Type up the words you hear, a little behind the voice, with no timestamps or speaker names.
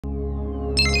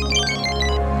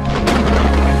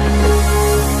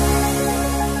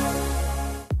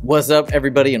What's up,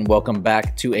 everybody, and welcome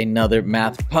back to another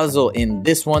math puzzle. In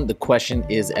this one, the question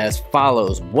is as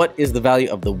follows. What is the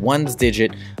value of the ones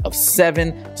digit of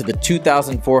 7 to the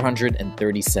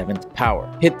 2,437th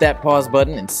power? Hit that pause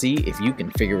button and see if you can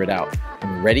figure it out.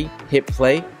 When you're ready, hit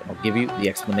play, and I'll give you the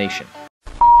explanation.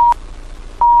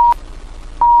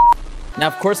 Now,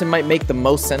 of course, it might make the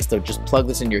most sense to just plug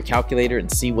this into your calculator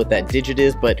and see what that digit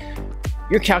is, but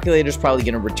your calculator is probably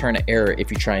going to return an error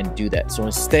if you try and do that. So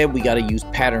instead, we got to use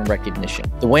pattern recognition.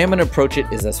 The way I'm going to approach it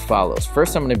is as follows.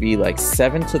 First, I'm going to be like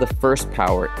 7 to the first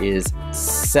power is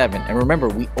 7. And remember,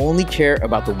 we only care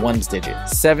about the ones digit.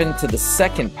 7 to the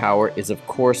second power is, of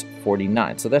course,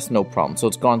 49. So that's no problem. So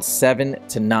it's gone 7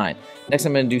 to 9. Next,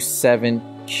 I'm going to do 7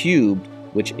 cubed,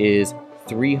 which is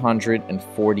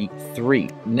 343.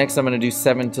 Next, I'm going to do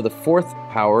 7 to the fourth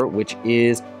power, which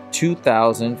is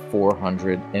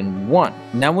 2,401.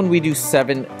 Now when we do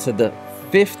 7 to the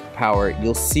fifth power,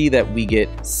 you'll see that we get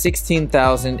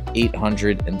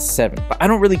 16,807. But I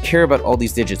don't really care about all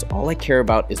these digits. All I care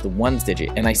about is the ones digit.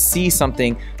 And I see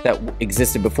something that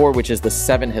existed before, which is the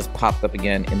 7 has popped up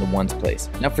again in the ones place.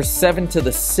 Now for 7 to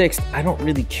the sixth, I don't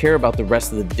really care about the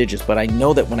rest of the digits, but I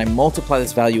know that when I multiply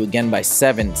this value again by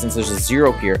 7, since there's a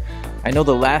 0 here, I know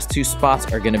the last two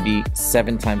spots are going to be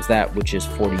 7 times that, which is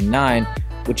 49,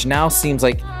 which now seems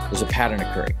like there's a pattern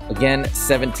occurring. Again,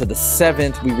 7 to the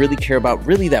seventh, we really care about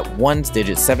that ones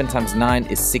digit. 7 times 9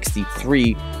 is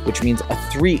 63, which means a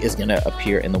 3 is going to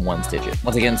appear in the ones digit.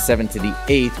 Once again, 7 to the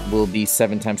eighth will be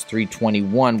 7 times 3,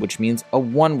 21, which means a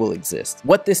 1 will exist.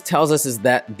 What this tells us is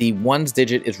that the ones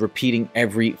digit is repeating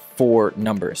every 4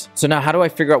 numbers. So now how do I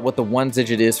figure out what the ones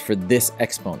digit is for this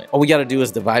exponent? All we got to do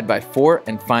is divide by 4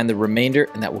 and find the remainder,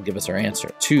 and that will give us our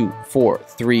answer. 2, 4,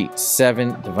 3,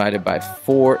 7 divided by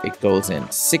 4, it goes in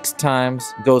 6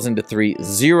 times, goes into 3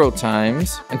 0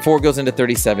 times, and 4 goes into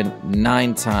 37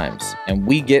 9 times, and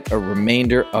we get a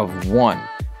remainder of 1.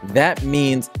 That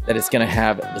means that it's going to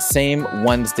have the same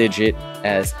ones digit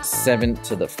as 7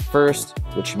 to the first,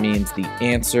 which means the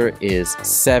answer is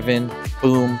 7.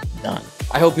 Boom, done.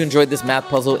 I hope you enjoyed this math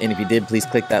puzzle, and if you did, please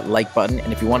click that like button.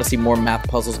 And if you want to see more math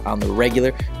puzzles on the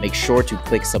regular, make sure to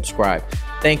click subscribe.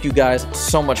 Thank you guys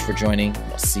so much for joining.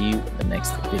 I'll see you in the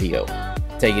next video.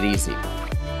 Take it easy.